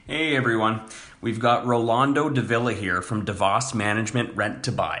Hey everyone, we've got Rolando Davila here from Davos Management Rent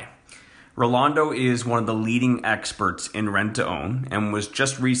to Buy. Rolando is one of the leading experts in rent to own and was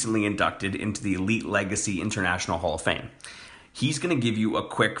just recently inducted into the Elite Legacy International Hall of Fame. He's going to give you a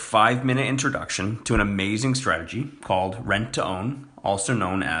quick 5-minute introduction to an amazing strategy called rent to own, also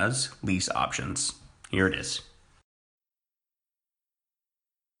known as lease options. Here it is.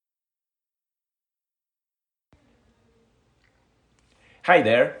 Hi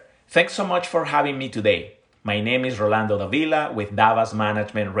there. Thanks so much for having me today. My name is Rolando Davila with Davos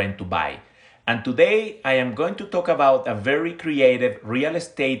Management Rent to Buy. And today I am going to talk about a very creative real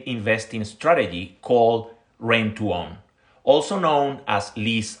estate investing strategy called rent to own, also known as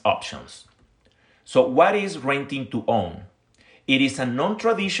lease options. So what is renting to own? It is a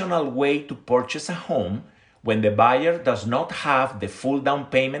non-traditional way to purchase a home when the buyer does not have the full down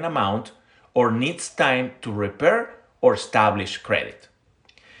payment amount or needs time to repair or establish credit.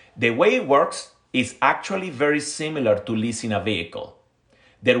 The way it works is actually very similar to leasing a vehicle.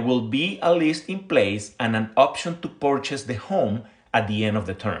 There will be a lease in place and an option to purchase the home at the end of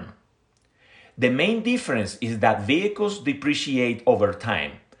the term. The main difference is that vehicles depreciate over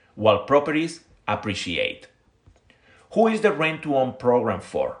time, while properties appreciate. Who is the rent-to-own program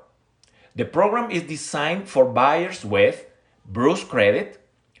for? The program is designed for buyers with bruised credit,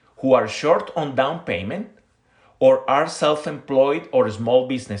 who are short on down payment, or are self-employed or small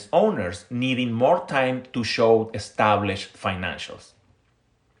business owners needing more time to show established financials.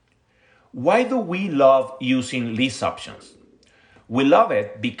 Why do we love using lease options? We love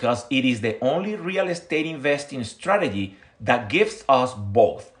it because it is the only real estate investing strategy that gives us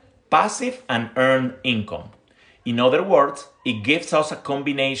both passive and earned income. In other words, it gives us a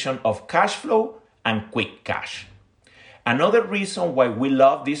combination of cash flow and quick cash. Another reason why we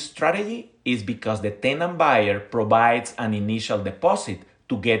love this strategy is because the tenant buyer provides an initial deposit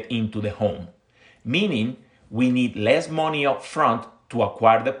to get into the home, meaning we need less money up front to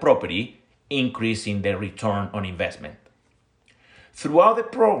acquire the property, increasing the return on investment. Throughout the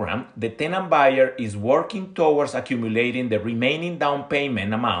program, the tenant buyer is working towards accumulating the remaining down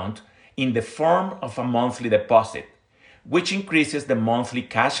payment amount in the form of a monthly deposit, which increases the monthly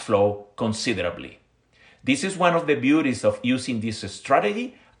cash flow considerably. This is one of the beauties of using this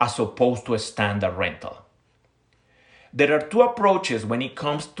strategy as opposed to a standard rental. There are two approaches when it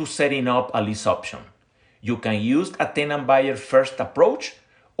comes to setting up a lease option. You can use a tenant buyer first approach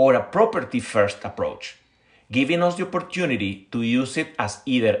or a property first approach, giving us the opportunity to use it as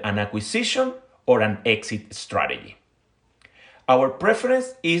either an acquisition or an exit strategy. Our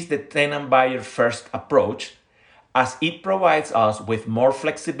preference is the tenant buyer first approach, as it provides us with more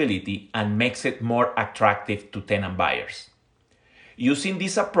flexibility and makes it more attractive to tenant buyers. Using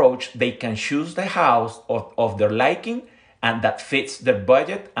this approach, they can choose the house of their liking and that fits their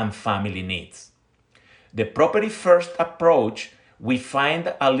budget and family needs. The property first approach we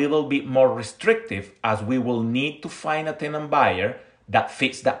find a little bit more restrictive, as we will need to find a tenant buyer that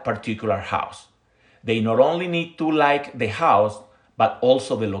fits that particular house. They not only need to like the house, but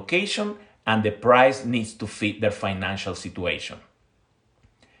also the location, and the price needs to fit their financial situation.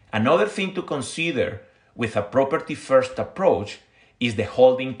 Another thing to consider with a property first approach is the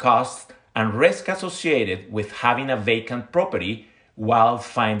holding costs and risk associated with having a vacant property while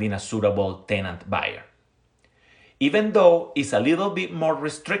finding a suitable tenant buyer. Even though it's a little bit more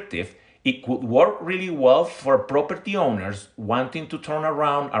restrictive, it could work really well for property owners wanting to turn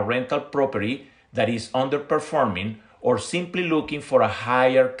around a rental property that is underperforming or simply looking for a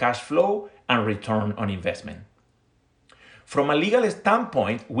higher cash flow and return on investment. From a legal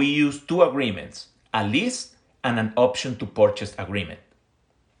standpoint, we use two agreements, a lease and an option to purchase agreement.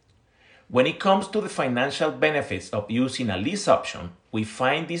 When it comes to the financial benefits of using a lease option, we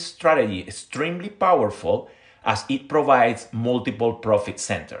find this strategy extremely powerful as it provides multiple profit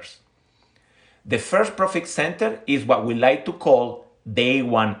centers. The first profit center is what we like to call day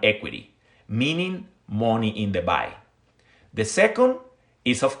one equity, meaning money in the buy. The second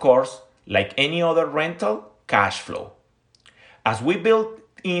is, of course, like any other rental, cash flow. As we build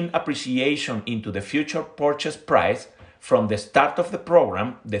in appreciation into the future purchase price from the start of the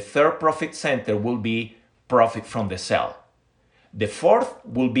program, the third profit center will be profit from the sale. The fourth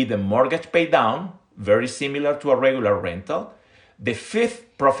will be the mortgage pay down, very similar to a regular rental. The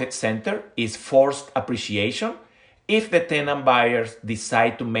fifth profit center is forced appreciation if the tenant buyers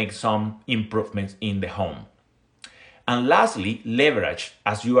decide to make some improvements in the home. And lastly, leverage,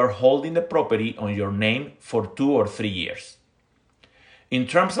 as you are holding the property on your name for 2 or 3 years. In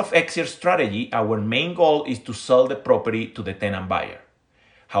terms of exit strategy, our main goal is to sell the property to the tenant buyer.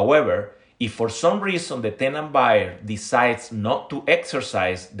 However, If for some reason the tenant buyer decides not to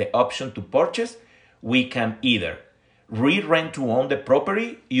exercise the option to purchase, we can either re-rent to own the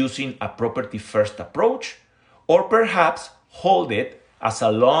property using a property first approach, or perhaps hold it as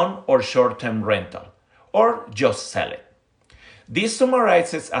a long or short-term rental, or just sell it. This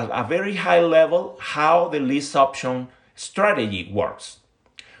summarizes at a very high level how the lease option strategy works.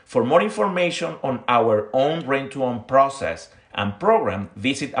 For more information on our own rent-to-own process and program,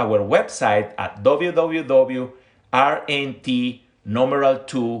 visit our website at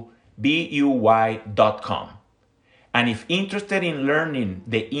www.rent2buy.com. And if interested in learning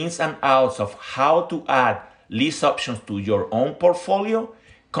the ins and outs of how to add lease options to your own portfolio,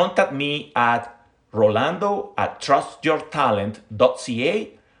 contact me at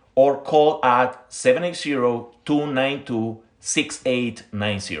rolando@trustyourtalent.ca or call at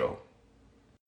 780-292-6890.